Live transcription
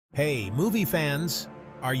Hey, movie fans!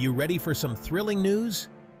 Are you ready for some thrilling news?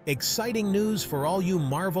 Exciting news for all you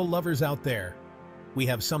Marvel lovers out there. We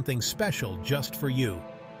have something special just for you.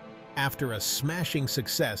 After a smashing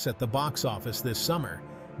success at the box office this summer,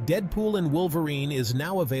 Deadpool and Wolverine is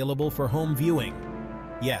now available for home viewing.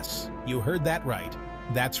 Yes, you heard that right.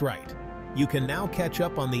 That's right. You can now catch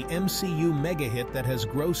up on the MCU mega-hit that has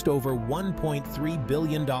grossed over $1.3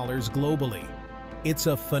 billion globally. It's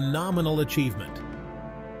a phenomenal achievement.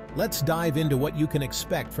 Let's dive into what you can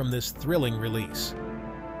expect from this thrilling release.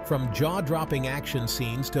 From jaw-dropping action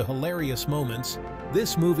scenes to hilarious moments,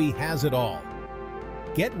 this movie has it all.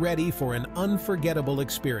 Get ready for an unforgettable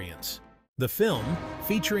experience. The film,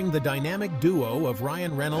 featuring the dynamic duo of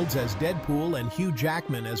Ryan Reynolds as Deadpool and Hugh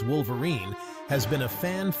Jackman as Wolverine, has been a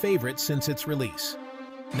fan favorite since its release.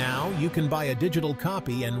 Now you can buy a digital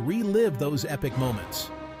copy and relive those epic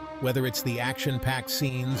moments. Whether it's the action-packed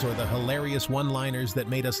scenes or the hilarious one-liners that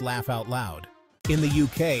made us laugh out loud. In the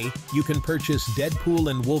UK, you can purchase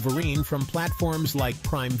Deadpool and Wolverine from platforms like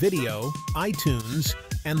Prime Video, iTunes,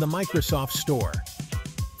 and the Microsoft Store.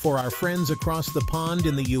 For our friends across the pond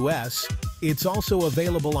in the US, it's also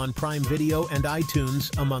available on Prime Video and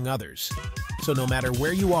iTunes, among others. So no matter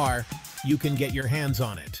where you are, you can get your hands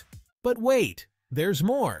on it. But wait, there's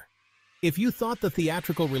more! If you thought the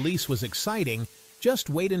theatrical release was exciting,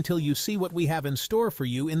 just wait until you see what we have in store for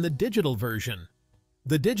you in the digital version.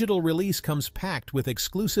 The digital release comes packed with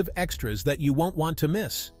exclusive extras that you won't want to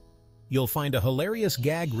miss. You'll find a hilarious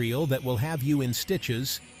gag reel that will have you in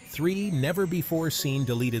stitches, 3 never-before-seen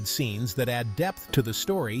deleted scenes that add depth to the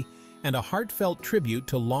story, and a heartfelt tribute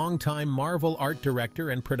to longtime Marvel art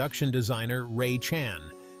director and production designer Ray Chan,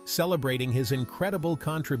 celebrating his incredible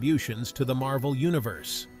contributions to the Marvel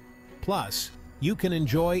Universe. Plus, you can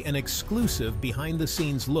enjoy an exclusive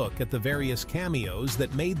behind-the-scenes look at the various cameos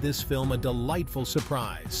that made this film a delightful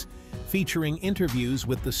surprise, featuring interviews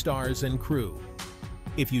with the stars and crew.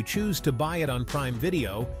 If you choose to buy it on Prime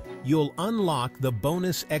Video, you'll unlock the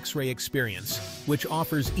bonus X-ray experience, which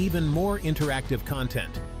offers even more interactive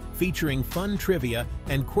content, featuring fun trivia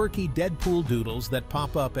and quirky Deadpool doodles that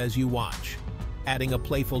pop up as you watch, adding a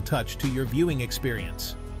playful touch to your viewing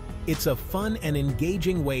experience. It's a fun and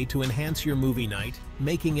engaging way to enhance your movie night,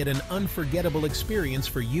 making it an unforgettable experience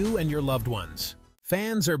for you and your loved ones.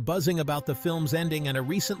 Fans are buzzing about the film's ending and a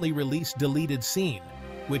recently released deleted scene,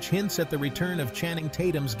 which hints at the return of Channing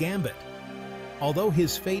Tatum's Gambit. Although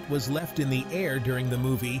his fate was left in the air during the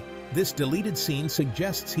movie, this deleted scene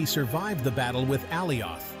suggests he survived the battle with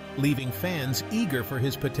Alioth, leaving fans eager for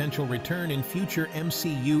his potential return in future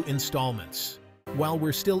MCU installments. While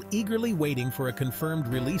we're still eagerly waiting for a confirmed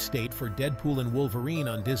release date for Deadpool and Wolverine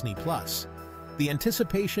on Disney+, the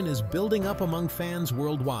anticipation is building up among fans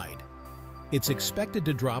worldwide. It's expected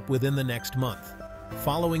to drop within the next month,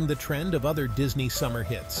 following the trend of other Disney summer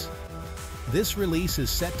hits. This release is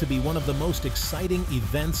set to be one of the most exciting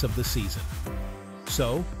events of the season.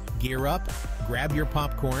 So, gear up, grab your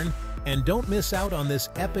popcorn, and don't miss out on this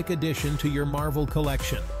epic addition to your Marvel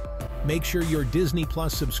collection. Make sure your Disney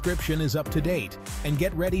Plus subscription is up to date and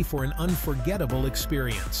get ready for an unforgettable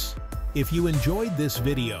experience. If you enjoyed this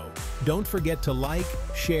video, don't forget to like,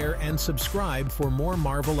 share, and subscribe for more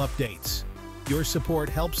Marvel updates. Your support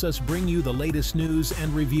helps us bring you the latest news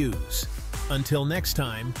and reviews. Until next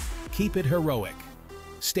time, keep it heroic.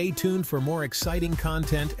 Stay tuned for more exciting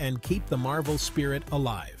content and keep the Marvel spirit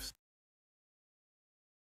alive.